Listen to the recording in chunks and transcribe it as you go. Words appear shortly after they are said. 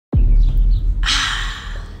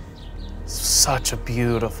such a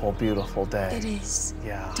beautiful, beautiful day. It is.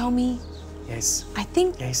 Yeah. Tell me. Yes. I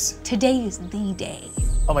think today is the day.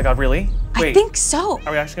 Oh my God, really? Wait, I think so.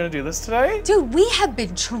 Are we actually gonna do this today? Dude, we have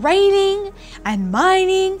been trading and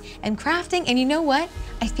mining and crafting, and you know what?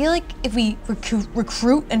 I feel like if we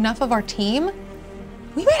recruit enough of our team,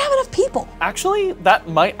 we might have enough people. Actually, that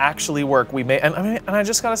might actually work. We may, and I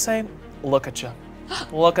just gotta say, look at you.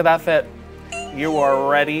 Look at that fit. You are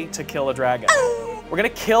ready to kill a dragon. We're gonna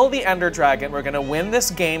kill the Ender Dragon. We're gonna win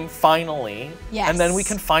this game finally. Yes. And then we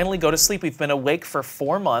can finally go to sleep. We've been awake for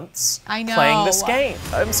 4 months I know. playing this game.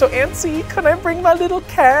 I'm so antsy. Can I bring my little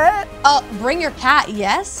cat? Bring your cat,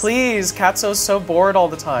 yes? Please, Catso's so bored all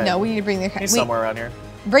the time. No, we need to bring the cat. He's somewhere around here.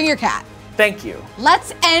 Bring your cat. Thank you.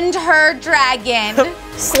 Let's end her dragon.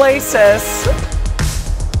 Slay, sis.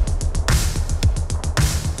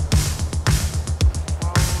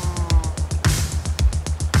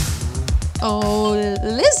 Oh,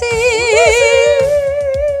 Lizzy!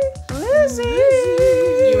 Lizzy!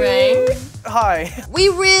 You rang? Hi. We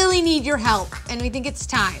really need your help, and we think it's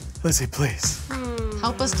time. Lizzy, please.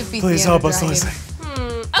 Help us defeat Please the help Ender us, Dragon.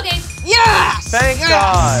 Lizzy. Okay. Yes! Thank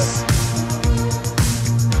Yes! God.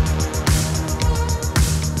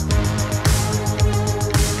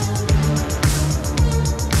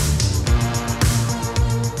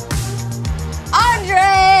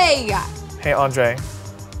 Andre! Hey, Andre.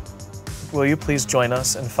 Will you please join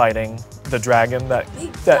us in fighting the dragon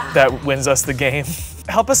that wins us the game?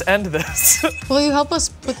 Help us end this. Will you help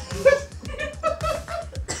us with...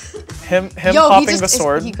 him Yo, popping the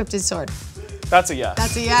sword. He equipped his sword. That's a yes.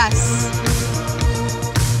 That's a yes.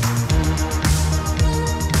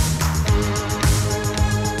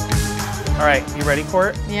 All right, you ready,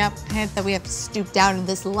 Coord? Yep, hint that we have to stoop down to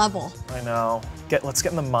this level. I know. Let's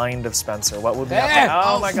get in the mind of Spencer. What would we Hey! have to...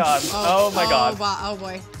 Oh my God. Oh my God. Oh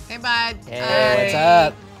boy. Hey, bud. Hey, what's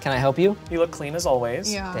up? Can I help you? You look clean as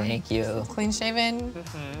always. Yeah. Thank you. Clean shaven.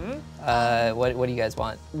 What do you guys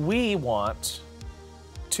want? We want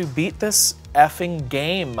to beat this effing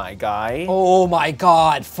game, my guy. Oh my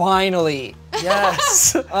God, finally.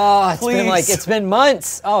 Yes. Oh, Please. it's been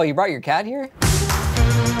months. Oh, you brought your cat here?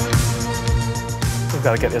 We've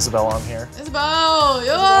got to get Isabel on here. Isabel!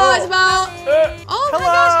 Yo, Isabel! Oh my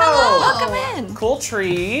gosh, hello! Welcome in. Cool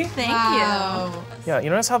tree. Thank Wow. Yeah, you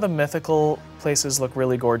notice how the mythical places look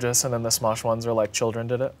really gorgeous and then the Smosh ones are like children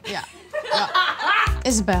did it? Yeah.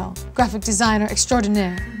 Isabel, graphic designer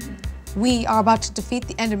extraordinaire. We are about to defeat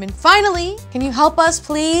the Enderman. Finally! Can you help us,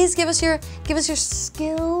 please? Give us your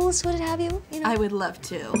skills, would it have you? You know? I would love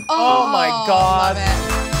to. Oh my God. Love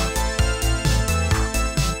it.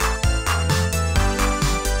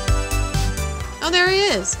 Oh, there he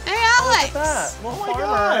is. Hey, Alex. That little Oh my farmer.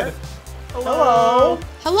 God. Hello.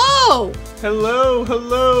 Hello. Hello,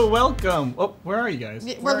 hello, welcome. Oh, where are you guys?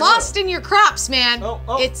 We're lost in your crops, man.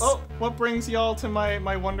 Oh, what brings y'all to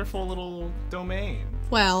my wonderful little domain?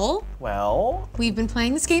 Well, we've been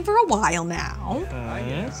playing this game for a while now.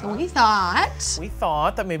 So we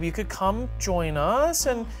thought that maybe you could come join us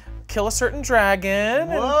and kill a certain dragon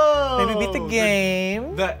Whoa, and maybe beat the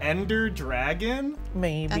game. The Ender Dragon?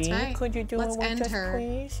 Maybe. That's right. Could you do Let's it with end us, her.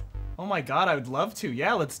 please? Oh my God, I would love to.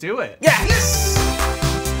 Yeah, let's do it. Yes!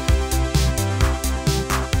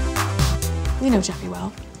 we know Jacqi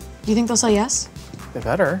well. Do you think they'll say yes? They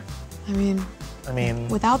better. I mean,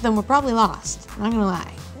 without them, we're probably lost. I'm not gonna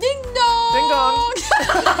lie. Ding dong! Ding dong!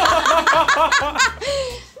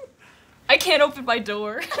 I can't open my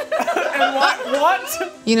door. And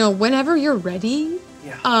what? You know, whenever you're ready,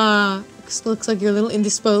 looks like you're a little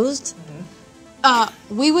indisposed.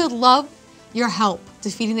 We would love your help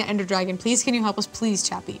defeating the Ender Dragon. Please, can you help us, please,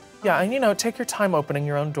 Chappie? Yeah, and take your time opening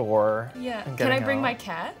your own door. Yeah. and Can I getting bring out. my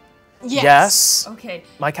cat? Yes. Okay.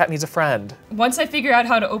 My cat needs a friend. Once I figure out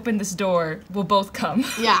how to open this door, we'll both come.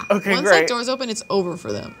 Yeah. Okay, Once great. that door's open, it's over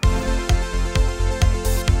for them.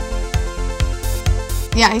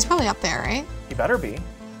 Yeah, he's probably up there, right? He better be.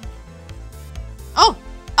 Oh,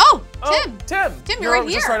 Tim. Tim, you're right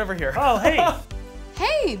just here. right over here. Oh, hey.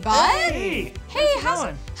 Hey, bud. Hey. Hey, how's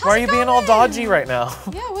it Why are you being all going? dodgy right now?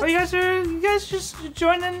 Yeah, Well, you guys just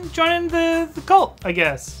joining the cult, I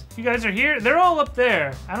guess. You guys are here. They're all up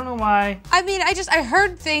there. I don't know why. I mean, I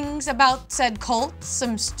heard things about said cult,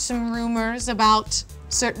 some rumors about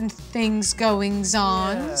certain things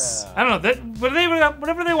goings-ons. I don't know.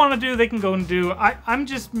 Whatever they want to do, they can go and do. I'm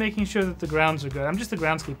just making sure that the grounds are good. I'm just the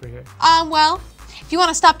groundskeeper here. Well, if you want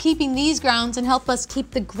to stop keeping these grounds and help us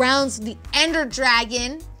keep the grounds of the Ender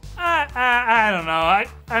Dragon. I don't know.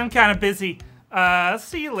 I'm kind of busy.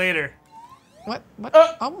 See you later. What?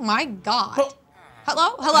 Oh my God.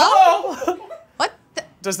 Hello? Hello? What?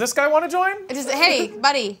 Does this guy want to join? Hey,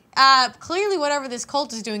 buddy. Clearly whatever this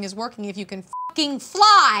cult is doing is working if you can fucking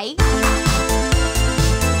fly.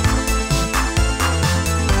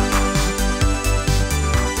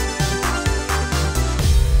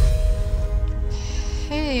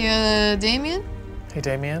 Hey, Damien? Hey,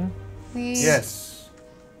 Damien. Yes.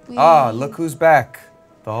 Look who's back.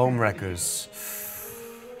 The Homewreckers.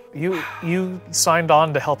 You signed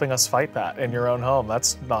on to helping us fight that in your own home.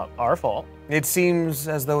 That's not our fault. It seems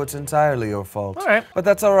as though it's entirely your fault. All right. But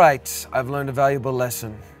that's all right. I've learned a valuable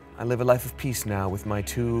lesson. I live a life of peace now with my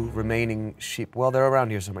 2 remaining sheep. Well, they're around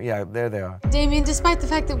here somewhere. Yeah, there they are. Damien, despite the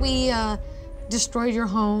fact that we destroyed your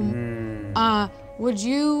home, would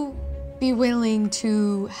you be willing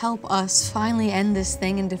to help us finally end this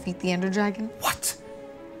thing and defeat the Ender Dragon? What?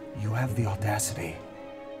 You have the audacity.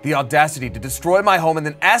 The audacity to destroy my home and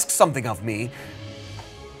then ask something of me.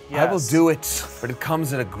 Yes. I will do it, but it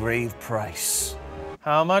comes at a grave price.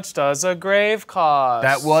 How much does a grave cost?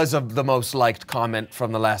 That was the most liked comment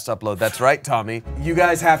from the last upload. That's right, Tommy. You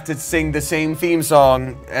guys have to sing the same theme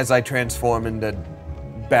song as I transform into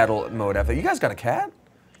battle mode after. You guys got a cat?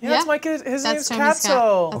 Yeah, it's my kid. His name's Tommy's cat.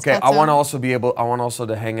 Katso. That's Okay, Katso. I want to also be able. I want also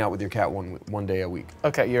to hang out with your cat one day a week.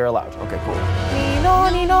 Okay, you're allowed. Okay, cool. Nino,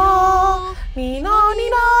 Nino, Nino,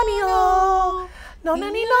 Nino, Nino. No, no,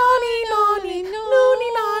 Nino, Nino, Nino,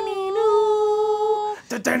 Nino, Nino.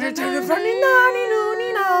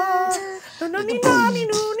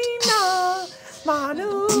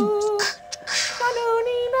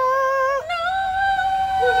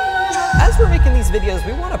 As we're making these videos,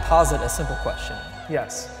 we want to posit a simple question.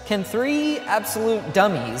 Yes. Can 3 absolute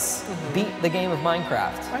dummies beat the game of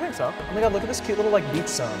Minecraft? I think so. Oh my god, look at this cute little like beach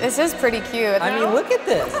zone. This is pretty cute. I mean, look at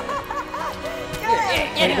this.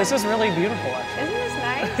 Like, this is really beautiful, actually. Isn't this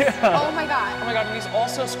nice? Yeah. Oh my god. Oh my god, and he's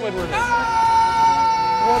also Squidward. Up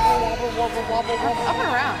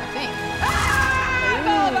and around, I think.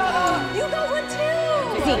 You got one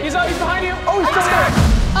too. He's behind you. Oh, he's still there.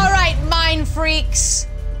 All right, mind freaks.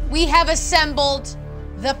 We have assembled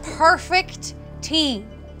the perfect team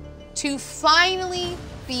to finally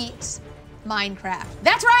beat Minecraft.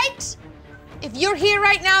 That's right. If you're here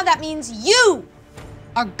right now, that means you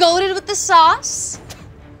are goated with the sauce.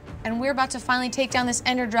 And we're about to finally take down this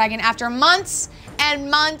Ender Dragon after months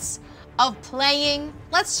and months of playing.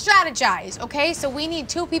 Let's strategize, okay? So we need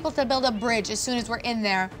 2 people to build a bridge as soon as we're in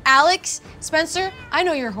there. Alex, Spencer, I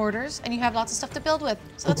know you're hoarders and you have lots of stuff to build with.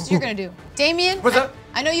 So that's what you're gonna do. Damien, What's up?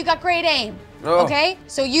 I know you got great aim, Oh. okay?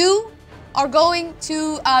 So you are going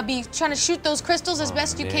to be trying to shoot those crystals as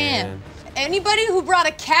best you can. man. Anybody who brought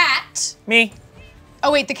a cat, Me.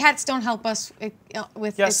 oh wait, the cats don't help us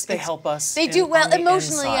with Yes, they help us. They do well on the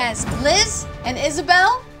emotionally, inside. yes. Liz and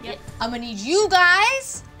Isabel, Yep. I'm gonna need you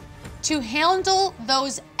guys to handle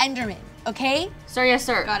those Endermen, okay? Sir, yes,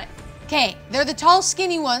 sir. Got it. Okay, they're the tall,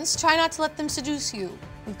 skinny ones. Try not to let them seduce you.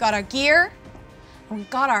 We've got our gear, and we've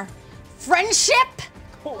got our friendship,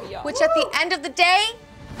 which at the end of the day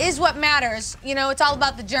is what matters. You know, it's all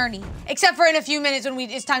about the journey. Except for in a few minutes when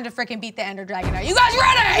it's time to frickin' beat the Ender Dragon. Are you guys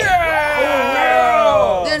ready?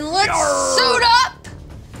 Yeah! Then let's suit up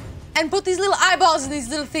and put these little eyeballs in these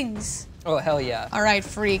little things. Oh, hell yeah. All right,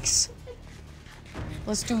 freaks.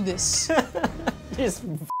 Let's do this. Just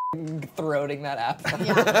throating that apple.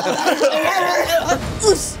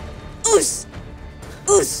 Oos! Oos!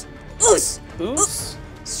 Oos! Oos! Oos?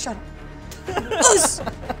 Shut up. Oos!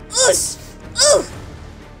 Oos! Ooh!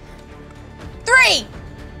 3,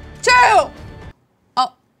 2,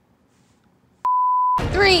 oh.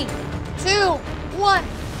 3, 2, 1,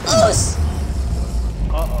 oos!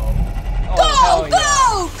 Uh-oh. Oh, Go, hell yeah.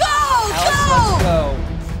 go, go, Alex, let's go.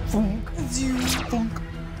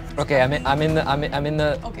 Okay, I'm in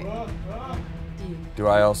the. Okay. Do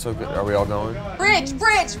I also? Are we all going? Bridge,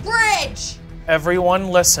 bridge, bridge! Everyone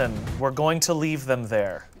listen. We're going to leave them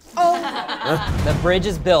there. Oh, The bridge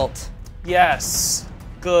is built. Yes.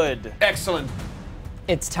 Good. Excellent.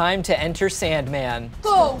 It's time to enter Sandman.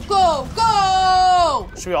 go, go, go!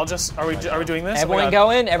 Should we all just, are we doing this? Everyone Oh my God. go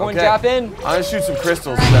in, everyone Okay. drop in. I'm gonna shoot some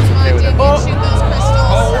crystals Right, if that's come okay on, with Damien, everyone. shoot those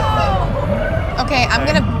crystals. Okay, I'm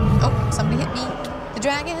gonna, oh, somebody hit me. The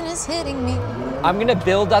dragon is hitting me. I'm gonna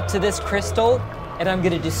build up to this crystal, and I'm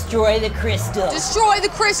gonna destroy the crystal. Destroy the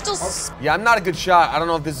crystals. Yeah, I'm not a good shot. I don't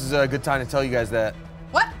know if this is a good time to tell you guys that.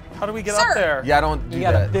 What? How do we get Sir. up there? Yeah, I don't do You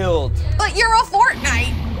gotta that. build. But you're a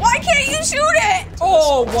Fortnite. Why can't you shoot it?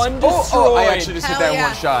 Oh, one destroyed. Oh, I actually just hit Hell that in yeah.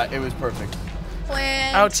 one shot. It was perfect.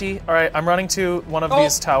 Plan. Ouchie. All right, I'm running to one of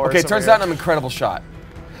these towers. Okay, over turns here. out I'm an incredible shot.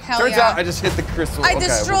 Hell Turns yeah. out I just hit the crystal. I Okay, we're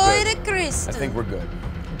destroyed good. a crystal. I think we're good.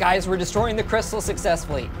 Guys, we're destroying the crystal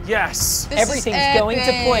successfully. Yes. This is Everything's going to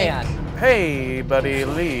epic. plan. Hey, buddy,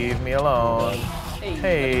 leave me alone.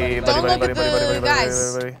 Hey, buddy, Don't buddy, look buddy, at buddy, the buddy,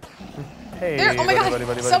 guys. buddy, buddy. Hey, There, oh my buddy, god, buddy,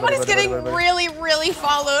 buddy, somebody's buddy, getting buddy, buddy. really, really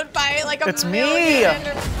followed by like a It's million me.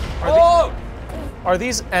 Ender- Are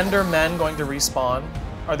these Ender men going to respawn?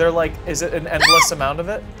 Are there like, is it an endless amount of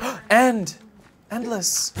it? End.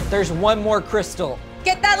 Endless. There's one more crystal.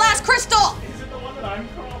 Get that last crystal! Is it the one that I'm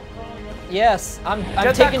crawling with? Yes, I'm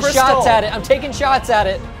that taking crystal. shots at it. I'm taking shots at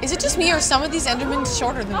it. Is it just me or some of these Endermen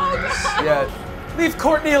shorter than others? Yeah. Leave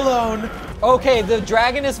Courtney alone. Okay, the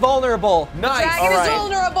dragon is vulnerable. Nice. Dragon is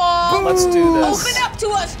vulnerable! Let's do this. Open up to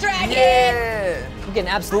us, dragon! Yeah. I'm getting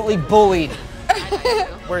absolutely bullied.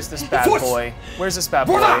 Where's this bad boy? Where's this bad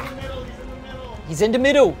boy? He's in the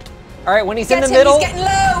middle. All right, when he's Gets in the him, middle. he's getting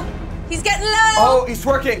low! He's getting low! Oh, he's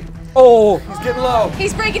twerking. Oh, He's getting low.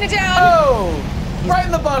 He's breaking it down! Oh! Right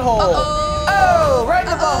in the butthole. Oh! Right in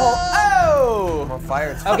the butthole. Oh! I'm on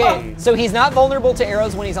fire. It's okay. funny. So he's not vulnerable to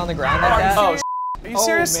arrows when he's on the ground like that. Oh, are you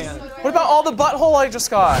serious? man. What about all the butthole I just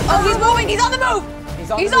got? Oh, he's moving! He's on the move! He's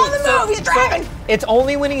on He's the on move. the move! He's driving! It's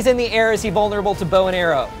only when he's in the air is he vulnerable to bow and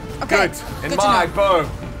arrow. Okay. Good. In Good my to know. bow.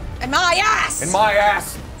 And my ass! In my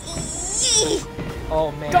ass.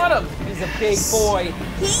 Oh man. Got him. He's a big boy.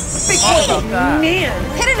 What about that? Man.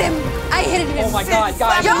 Hit him! I hit him! Oh my God,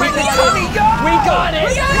 guys. Yo, We yo, got it. yo! We got it.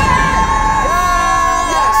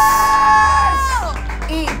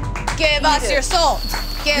 Give us your soul!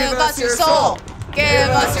 Give us your soul! Give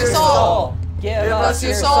us your soul! Give us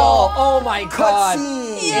your soul. Oh my God.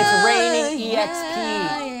 It's raining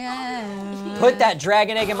EXP. Put that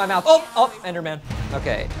dragon egg in my mouth. Oh, oh, Enderman.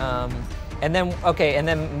 Okay, and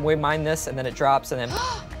then we mine this, and then it drops, and then.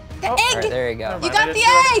 The egg! All right, there you go. You got the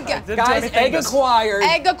egg! Guys, egg acquired.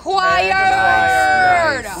 Egg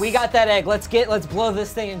acquired! Nice. We got that egg. Let's blow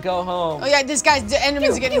this thing and go home. Oh yeah, the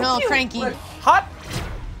Enderman's getting all cranky. Hot.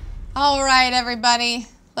 All right, everybody,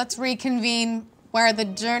 let's reconvene where the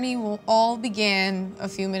journey will all began a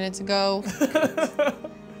few minutes ago.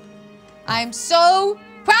 I'm so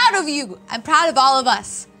proud of you. I'm proud of all of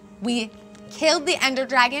us. We killed the Ender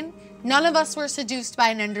Dragon. None of us were seduced by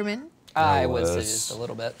an Enderman. I was seduced a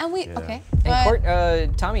little bit. And we, okay. And But Court,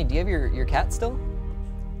 Tommy, do you have your cat still?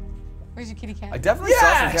 where's your kitty cat? I definitely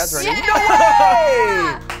saw some cats right Yeah! now. No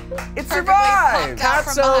way! It Perfectly survived. popped out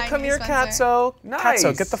from Catso, behind come you, here, Spencer. Catso. Nice.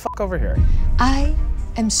 Catso, get the fuck over here. I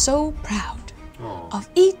am so proud of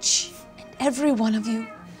each and every one of you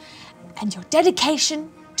and your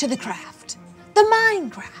dedication to the craft, the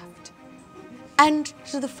Minecraft, and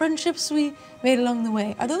to the friendships we made along the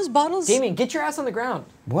way. Are those bottles? Damien, get your ass on the ground.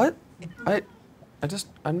 What?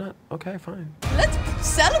 I'm not, okay, fine. Let's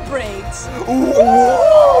celebrate.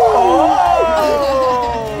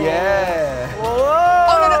 Yeah.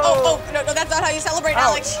 Oh, no, that's not how you celebrate,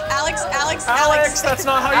 Alex. Alex. Alex, that's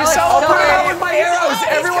not how you I'll celebrate. put out with my arrows. He's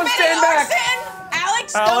Everyone committed stand back. arson.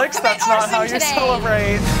 Alex, Alex, don't commit that's not arson how you today.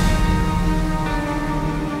 celebrate.